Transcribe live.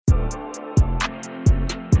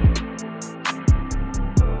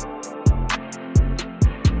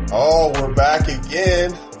Oh, we're back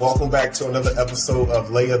again. Welcome back to another episode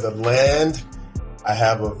of Lay of the Land. I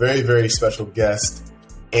have a very, very special guest,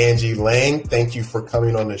 Angie Lang. Thank you for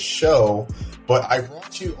coming on the show. But I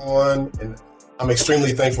brought you on, and I'm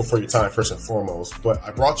extremely thankful for your time, first and foremost. But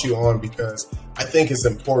I brought you on because I think it's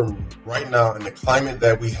important right now in the climate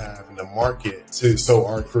that we have in the market so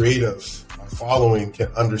our creatives, our following can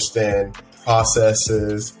understand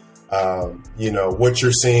processes, what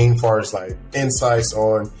you're seeing as far as like insights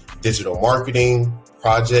on digital marketing,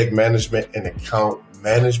 project management, and account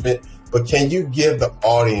management. But can you give the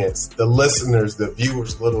audience, the listeners, the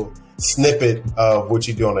viewers, a little snippet of what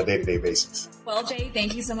you do on a day-to-day basis? Well, Jay,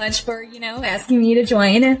 thank you so much for, asking me to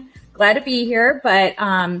join. Glad to be here. But,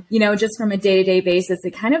 just from a day-to-day basis,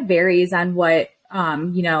 it kind of varies on what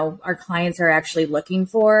our clients are actually looking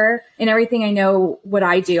for and everything. I know what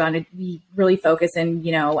I do we really focus in,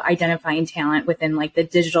 identifying talent within like the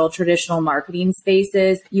digital traditional marketing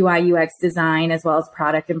spaces, UI, UX design, as well as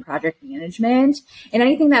product and project management and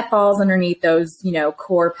anything that falls underneath those,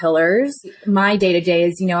 core pillars. My day to day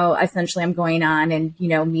is, essentially I'm going on and,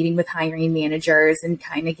 meeting with hiring managers and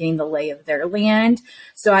kind of getting the lay of their land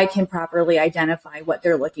so I can properly identify what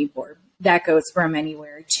they're looking for. That goes from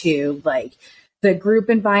anywhere to like the group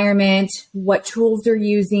environment, what tools they're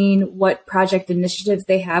using, what project initiatives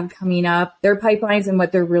they have coming up, their pipelines, and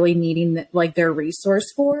what they're really needing, like their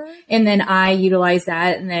resource for. And then I utilize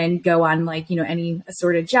that and then go on any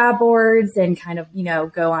assorted job boards and kind of,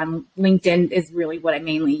 go on LinkedIn is really what I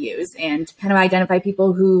mainly use and kind of identify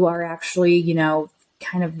people who are actually,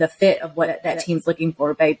 kind of the fit of what that team's looking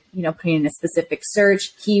for by, putting in a specific search,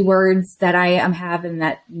 keywords that I am having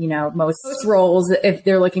that, most roles, if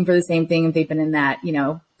they're looking for the same thing, if they've been in that,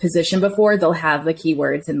 position before, they'll have the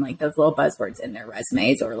keywords and like those little buzzwords in their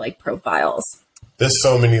resumes or like profiles. There's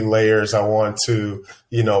so many layers I want to,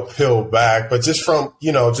 peel back, but just from,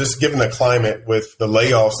 just given the climate with the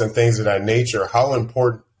layoffs and things of that nature, how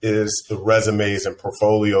important is the resumes and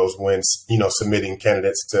portfolios when, submitting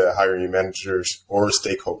candidates to hiring managers or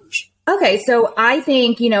stakeholders? Okay, so I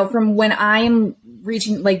think, from when I'm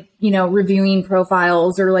reaching, reviewing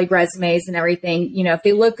profiles or like resumes and everything, if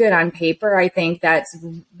they look good on paper, I think that's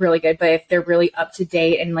really good. But if they're really up to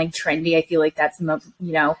date and like trendy, I feel like that's,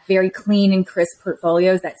 very clean and crisp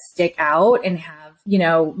portfolios that stick out and have,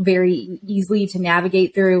 very easily to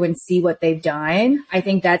navigate through and see what they've done. I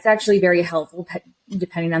think that's actually very helpful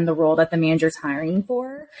depending on the role that the manager's hiring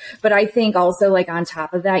for. But I think also like on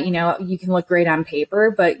top of that, you can look great on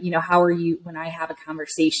paper, but how are you, when I have a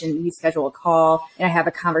conversation, we schedule a call and I have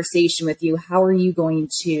a conversation with you, how are you going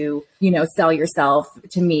to, sell yourself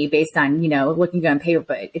to me based on, looking good on paper?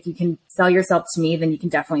 But if you can sell yourself to me, then you can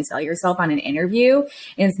definitely sell yourself on an interview.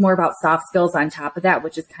 And it's more about soft skills on top of that,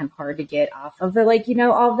 which is kind of hard to get off of the,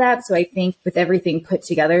 all of that. So I think with everything put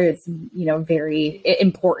together, it's, very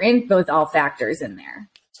important, but with all factors in there.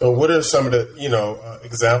 So what are some of the,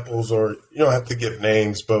 examples, or you don't have to give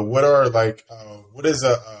names, but what are what is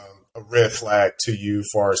a red flag to you as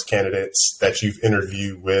far as candidates that you've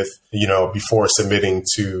interviewed with, before submitting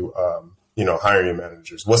to, hiring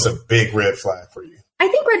managers? What's a big red flag for you? I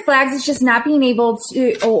think red flags is just not being able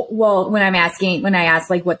to, when I ask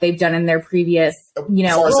like what they've done in their previous,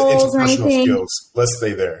 roles or anything. Skills, let's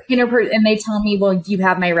stay there. And they tell me, well, do you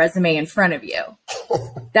have my resume in front of you?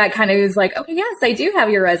 That kind of is like, okay, yes, I do have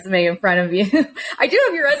your resume in front of you. I do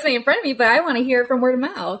have your resume in front of me, but I want to hear it from word of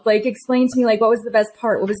mouth. Like, explain to me, like, what was the best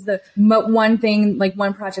part? What was the one thing, like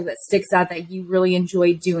one project that sticks out that you really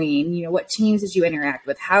enjoyed doing? What teams did you interact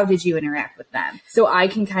with? How did you interact with them? So I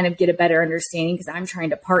can kind of get a better understanding because I'm trying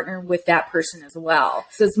to partner with that person as well.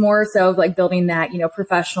 So it's more so of like building that,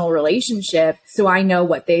 professional relationship. So I know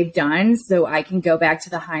what they've done. So I can go back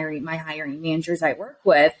to my hiring managers I work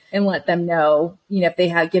with and let them know, if they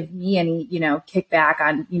give me any, kickback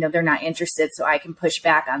on, they're not interested. So I can push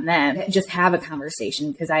back on them, just have a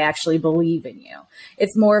conversation because I actually believe in you.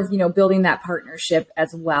 It's more of, building that partnership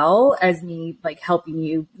as well as me, like helping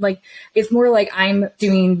you. Like, it's more like I'm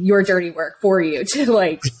doing your dirty work for you to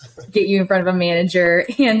like get you in front of a manager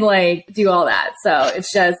and like do all that. So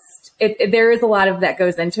it's just, there is a lot of that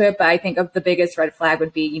goes into it, but I think of the biggest red flag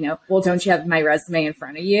would be, well, don't you have my resume in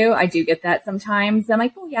front of you? I do get that sometimes. I'm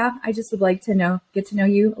like, oh yeah, I just would like to get to know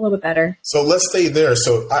you a little bit better. So let's stay there.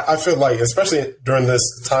 So I feel like, especially during this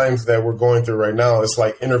times that we're going through right now, it's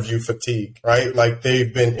like interview fatigue, right? Like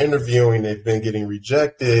they've been interviewing, they've been getting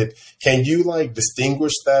rejected. Can you like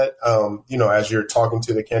distinguish that, as you're talking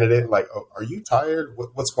to the candidate, like, oh, are you tired?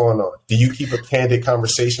 What's going on? Do you keep a candid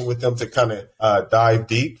conversation with them to kind of dive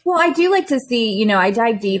deep? Well, I I do like to see, I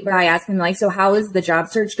dive deep by asking like, so how is the job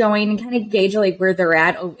search going, and kind of gauge like where they're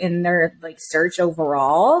at in their like search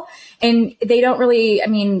overall. And they don't really,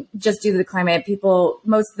 just due to the climate,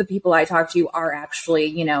 most of the people I talk to are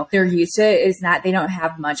actually, they're used to it. It's not, they don't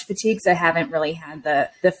have much fatigue. So I haven't really had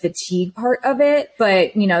the fatigue part of it,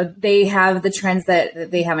 but they have the trends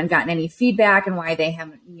that they haven't gotten any feedback and why they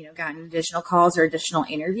haven't, gotten additional calls or additional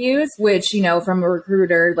interviews, which, from a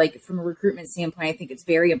recruiter, like from a recruitment standpoint, I think it's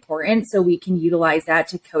very important. So we can utilize that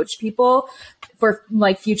to coach people for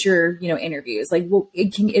like future, interviews. Like,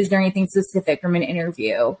 is there anything specific from an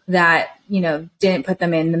interview that, didn't put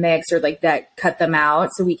them in the mix or like that cut them out?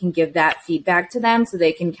 So we can give that feedback to them so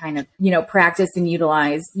they can kind of, practice and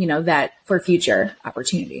utilize, that for future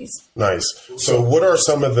opportunities. Nice. So what are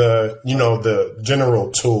some of the, the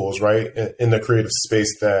general tools, right, in the creative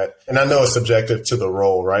space that, and I know it's subjective to the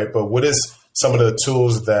role, right, but what is some of the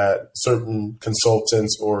tools that certain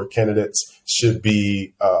consultants or candidates should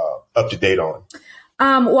be up to date on?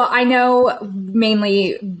 Well, I know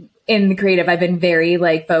mainly in the creative, I've been very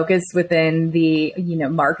like focused within the,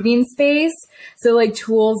 marketing space. So like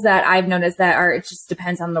tools that I've noticed that it just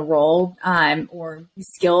depends on the role, or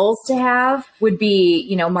skills to have would be,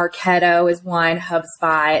 Marketo is one,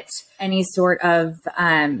 HubSpot, any sort of,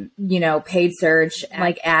 paid search,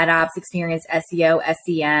 like ad ops experience, SEO,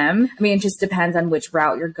 SEM. It just depends on which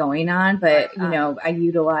route you're going on. But, I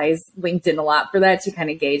utilize LinkedIn a lot for that to kind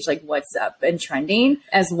of gauge like what's up and trending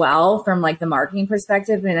as well from like the marketing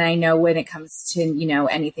perspective. And I know when it comes to,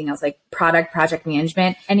 anything else like project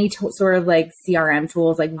management, any sort of like CRM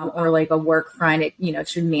tools, like, or like a work front, it,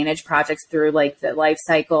 should manage projects through like the life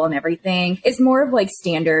cycle and everything. It's more of like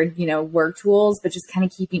standard, work tools, but just kind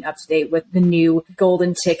of keeping up to date with the new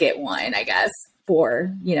golden ticket one, I guess,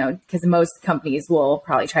 for, because most companies will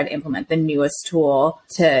probably try to implement the newest tool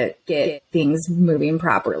to get things moving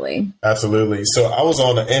properly. Absolutely. So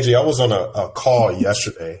Angie, I was on a call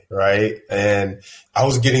yesterday, right? And I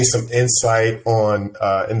was getting some insight on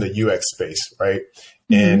in the UX space, right?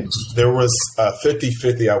 And there was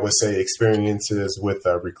 50-50, I would say, experiences with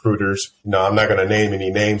recruiters. I'm not going to name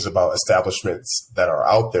any names about establishments that are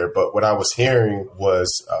out there, but what I was hearing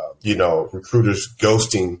was, recruiters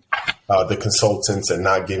ghosting the consultants and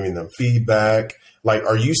not giving them feedback. Like,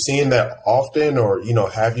 are you seeing that often, or,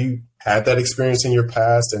 have you had that experience in your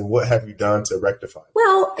past, and what have you done to rectify it?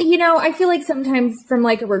 Well, I feel like sometimes from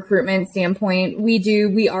like a recruitment standpoint,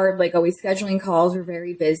 we are like always scheduling calls. We're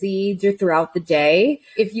very busy throughout the day.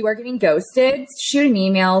 If you are getting ghosted, shoot an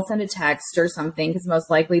email, send a text or something, because most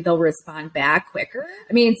likely they'll respond back quicker.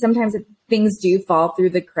 Sometimes things do fall through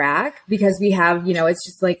the crack because we have, it's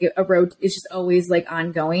just like a road. It's just always like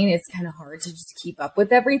ongoing. It's kind of hard to just keep up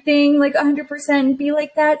with everything like 100% and be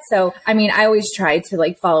like that. So, I always try to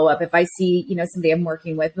like follow up. If I see, somebody I'm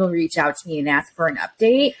working with will reach out to me and ask for an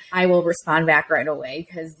update, I will respond back right away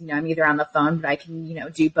because, I'm either on the phone, but I can,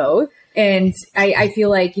 do both. And I feel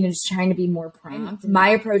like, just trying to be more prompt. My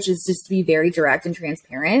approach is just to be very direct and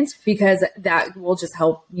transparent, because that will just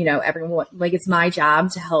help, everyone. Like, it's my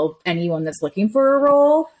job to help anyone that's looking for a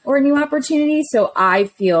role or a new opportunity. So I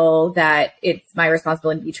feel that it's my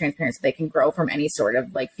responsibility to be transparent so they can grow from any sort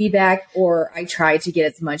of like feedback, or I try to get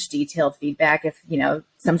as much detailed feedback if,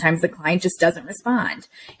 sometimes the client just doesn't respond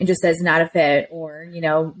and just says not a fit, or,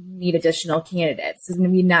 need additional candidates. So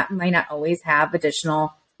we might not always have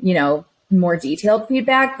additional, more detailed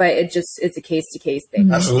feedback, but it's a case to case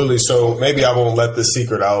thing. Absolutely. So maybe I won't let the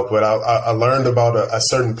secret out, but I learned about a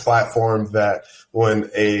certain platform that when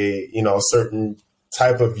a certain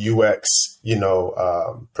type of UX,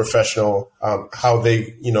 professional, how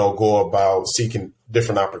they, go about seeking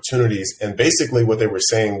different opportunities. And basically what they were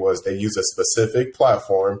saying was they use a specific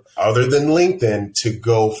platform other than LinkedIn to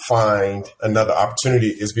go find another opportunity,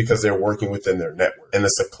 is because they're working within their network, and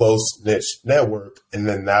it's a close niche network. And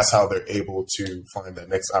then that's how they're able to find that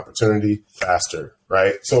next opportunity faster.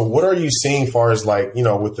 Right. So what are you seeing far as like,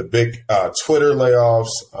 with the big Twitter layoffs,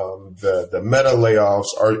 the Meta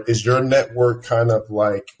layoffs, is your network kind of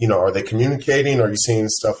like, are they communicating? Are you seeing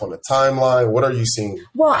stuff on the timeline? What are you seeing?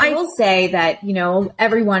 Well, I will say that,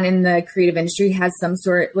 everyone in the creative industry has some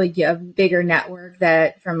sort like a bigger network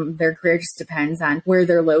that from their career, just depends on where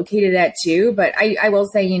they're located at too. But I will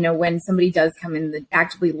say, when somebody does come in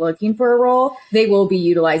actively looking for a role, they will be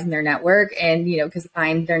utilizing their network and, because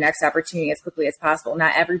find their next opportunity as quickly as possible.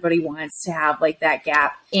 Not everybody wants to have like that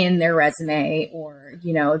gap in their resume, or,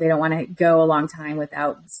 they don't want to go a long time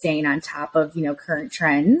without staying on top of, current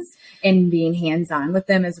trends and being hands-on with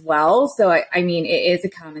them as well. So, it is a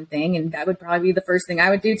common thing, and that would probably be the first thing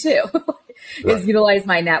I would do too, is utilize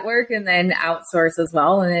my network and then outsource as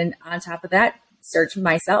well. And then on top of that, search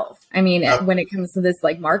myself. I mean, when it comes to this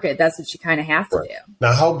like market, that's what you kind of have to do.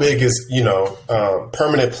 Now, how big is,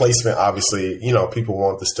 permanent placement? Obviously, people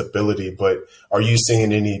want the stability, but are you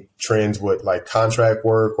seeing any trends with like contract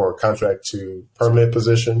work or contract to permanent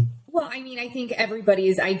position? Well, I mean, I think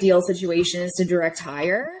everybody's ideal situation is to direct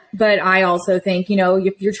hire. But I also think,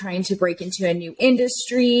 if you're trying to break into a new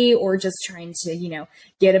industry or just trying to,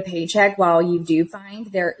 get a paycheck while you do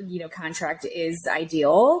find their, contract is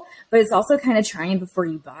ideal. But it's also kind of trying before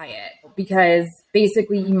you buy it, because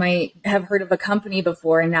basically you might have heard of a company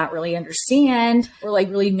before and not really understand or like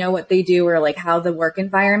really know what they do or like how the work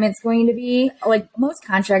environment's going to be. Like most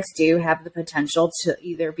contracts do have the potential to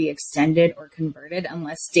either be extended or converted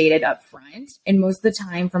unless stated up front. And most of the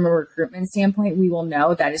time from a recruitment standpoint, we will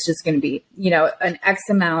know that it's just going to be, an X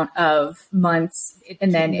amount of months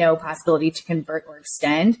and then no possibility to convert or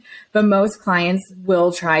extend. But most clients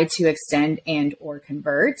will try to extend and or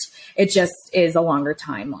convert. It just is a longer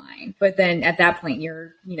timeline. But then at that point,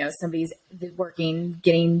 you're, somebody's working,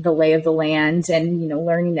 getting the lay of the land and,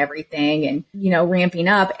 learning everything and, ramping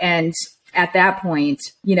up. And at that point,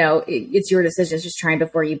 it's your decision. It's just trying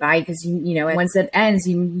before you buy, because, once it ends,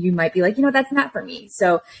 you might be like, that's not for me.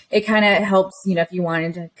 So it kind of helps, if you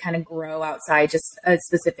wanted to kind of grow outside just a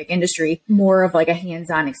specific industry, more of like a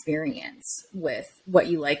hands-on experience with what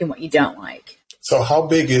you like and what you don't like. So how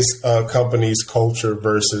big is a company's culture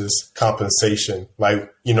versus compensation?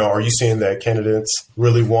 Like, are you seeing that candidates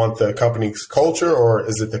really want the company's culture, or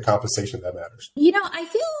is it the compensation that matters? I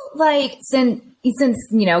feel like since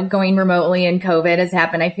going remotely and COVID has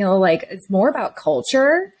happened, I feel like it's more about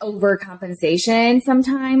culture over compensation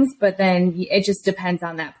sometimes, but then it just depends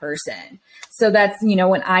on that person. So that's,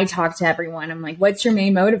 when I talk to everyone, I'm like, what's your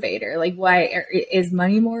main motivator? Like, why is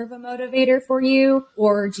money more of a motivator for you?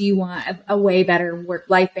 Or do you want a way better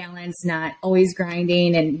work-life balance, not always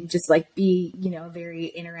grinding and just like be,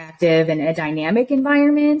 very interactive and a dynamic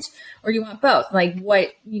environment? Or do you want both? Like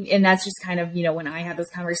what, and that's just kind of, when I have those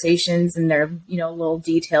conversations and they're, a little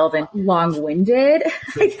detailed and long-winded,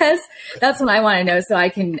 I guess that's what I want to know. So I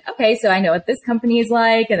can, so I know what this company is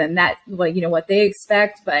like, and then that, what they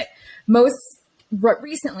expect. But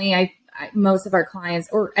recently, most of our clients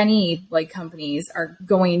or any like companies are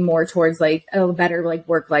going more towards like a better like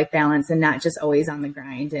work-life balance and not just always on the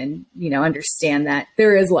grind, and, understand that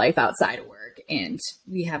there is life outside of work and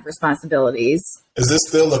we have responsibilities. Is this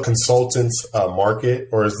still a consultant's market,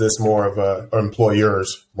 or is this more of an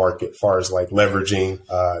employer's market as far as like leveraging,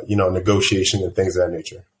 negotiation and things of that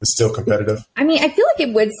nature? It's still competitive? I mean, I feel like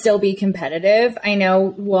it would still be competitive. I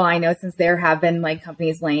know since there have been like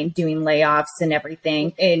companies doing layoffs and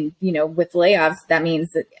everything. And, with layoffs, that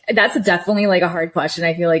means that's definitely like a hard question.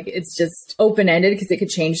 I feel like it's just open-ended because it could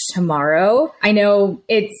change tomorrow. I know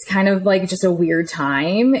it's kind of like just a weird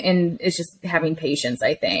time, and it's just having patience,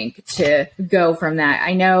 I think, to go from that.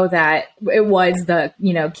 I know that it was the,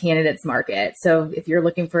 candidates market. So if you're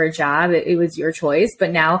looking for a job, it was your choice.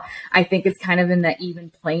 But now I think it's kind of in the even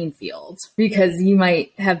playing field, because you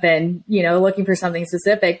might have been, looking for something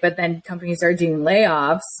specific, but then companies are doing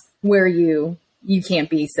layoffs where you can't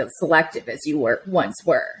be so selective as you once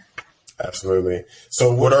were. Absolutely.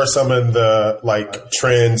 So what are some of the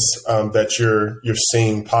trends that you're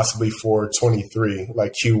seeing possibly for 23,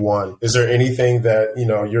 like Q1? Is there anything that,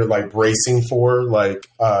 you're like bracing for, like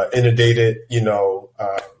inundated,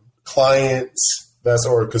 clients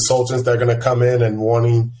or consultants that are going to come in and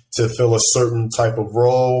wanting to fill a certain type of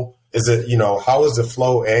role? Is it, how is the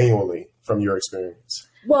flow annually from your experience?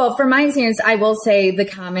 Well, from my experience, I will say the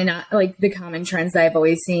common trends I've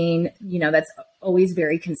always seen, that's always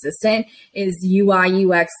very consistent is UI,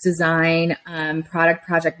 UX design,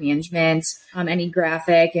 project management, any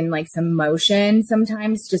graphic and like some motion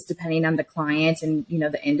sometimes, just depending on the client and,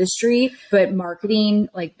 the industry. But marketing,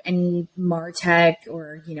 like any MarTech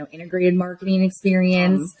or, integrated marketing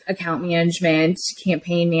experience, account management,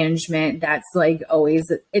 campaign management, that's like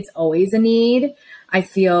it's always a need. I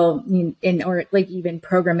feel or even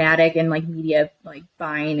programmatic and like media, like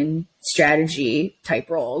buying and strategy type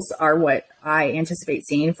roles are what I anticipate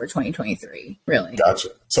seeing for 2023. Really. Gotcha.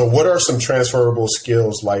 So what are some transferable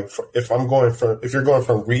skills? Like if you're going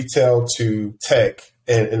from retail to tech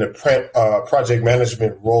and in a project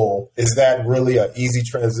management role, is that really an easy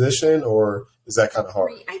transition, or is that kind of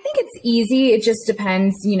hard? I think it's easy. It just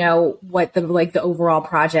depends, what the overall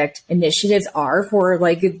project initiatives are for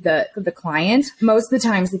the client. Most of the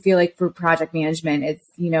times I feel like for project management, it's,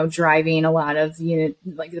 driving a lot of,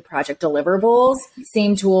 the project deliverables,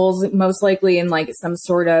 same tools, most likely in like some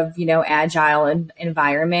sort of, agile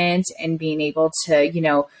environment and being able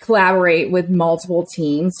to, collaborate with multiple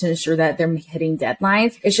teams to ensure that they're hitting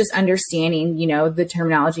deadlines. It's just understanding, the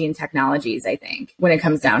terminology and technologies, I think, when it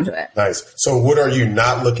comes down to it. Nice. So what are you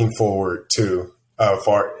not looking forward to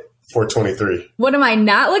for 23? What am I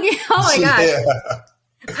not looking? Oh my gosh. Yeah.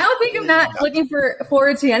 I don't think I'm not looking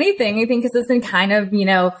forward to anything. I think because it's been kind of,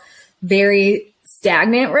 very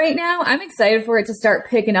stagnant right now. I'm excited for it to start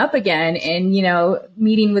picking up again and,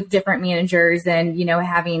 meeting with different managers and,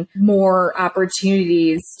 having more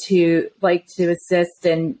opportunities to assist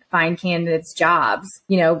and find candidates jobs,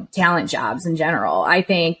 talent jobs in general. I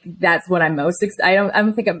think that's what I'm most excited. I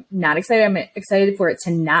don't think I'm not excited. I'm excited for it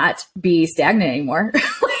to not be stagnant anymore.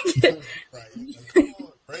 Right.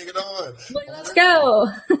 Bring it on. Let's go.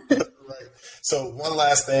 Right. So one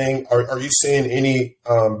last thing, are you seeing any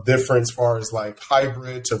difference as far as like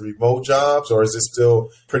hybrid to remote jobs, or is it still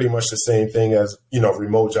pretty much the same thing as,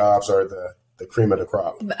 remote jobs are the cream of the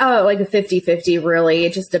crop? Oh, like a 50-50 really.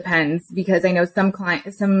 It just depends because I know some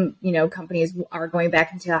companies are going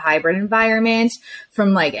back into a hybrid environment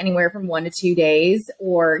from like anywhere from 1 to 2 days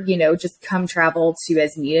or, just come travel to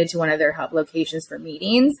as needed to one of their hub locations for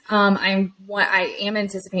meetings. I am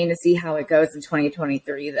anticipating to see how it goes in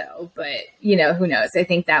 2023 though, but who knows? I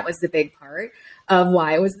think that was the big part of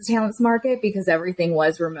why it was the talents market because everything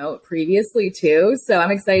was remote previously too. So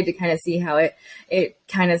I'm excited to kind of see how it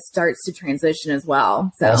kind of starts to transition as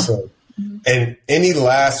well. So. Awesome. Mm-hmm. And any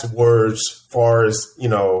last words as far as, you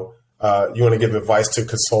want to give advice to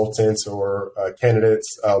consultants or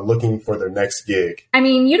candidates looking for their next gig? I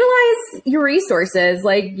mean, utilize your resources,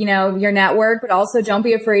 like, your network, but also don't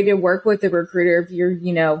be afraid to work with the recruiter if you're,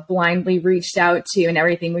 blindly reached out to and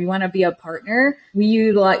everything. We want to be a partner.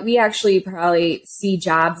 We actually probably see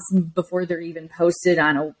jobs before they're even posted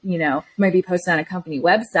on might be posted on a company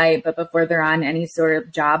website, but before they're on any sort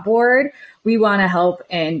of job board. We want to help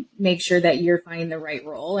and make sure that you're finding the right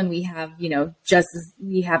role. And we have,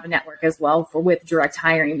 we have a network as well with direct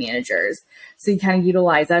hiring managers. So you kind of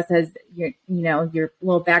utilize us as your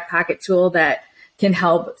little back pocket tool that can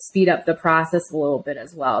help speed up the process a little bit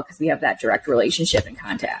as well, because we have that direct relationship and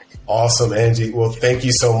contact. Awesome, Angie. Well, thank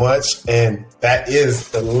you so much. And that is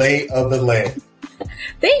the lay of the land.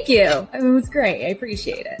 Thank you. It was great. I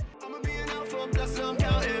appreciate it.